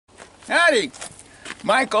Howdy,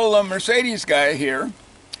 Michael, a Mercedes guy here,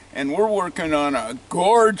 and we're working on a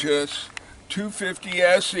gorgeous 250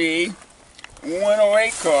 SE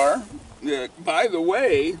 108 car that, by the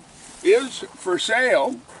way, is for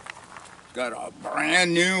sale. It's got a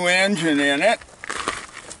brand new engine in it,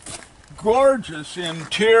 gorgeous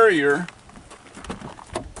interior,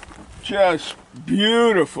 just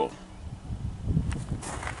beautiful,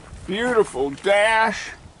 beautiful dash.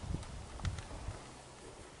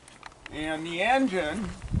 And the engine,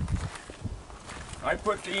 I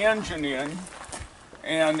put the engine in,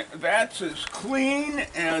 and that's as clean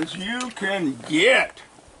as you can get.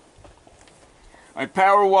 I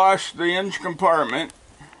power washed the engine compartment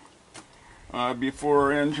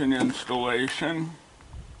before engine installation.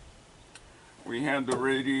 We had the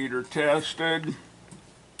radiator tested,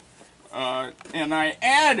 and I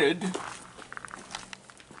added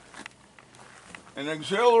an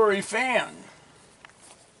auxiliary fan.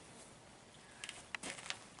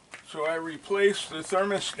 So I replaced the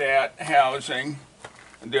thermostat housing,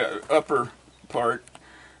 the upper part,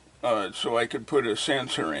 so I could put a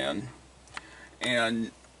sensor in.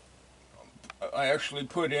 And I actually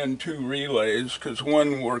put in 2 relays, because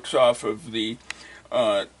one works off of the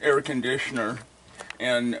air conditioner,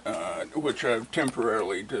 and which I've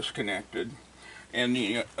temporarily disconnected. And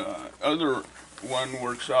the other one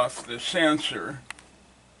works off the sensor.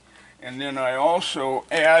 And then I also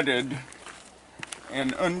added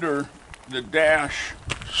and under the dash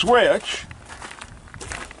switch,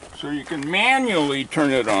 so you can manually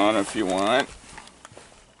turn it on if you want.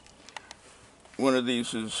 One of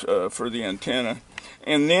these is for the antenna.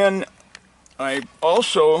 And then I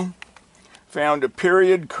also found a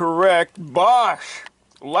period correct Bosch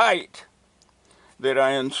light that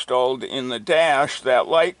I installed in the dash. That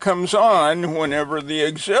light comes on whenever the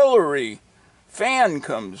auxiliary fan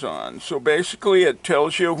comes on. So basically it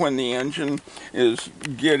tells you when the engine is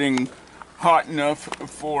getting hot enough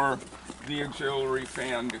for the auxiliary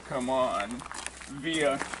fan to come on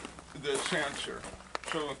via the sensor.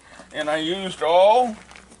 So, and I used all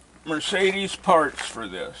Mercedes parts for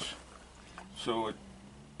this, so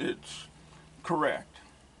it's correct.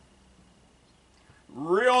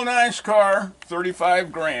 Real nice car,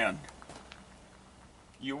 35 grand.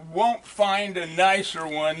 You won't find a nicer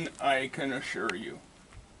one, I can assure you.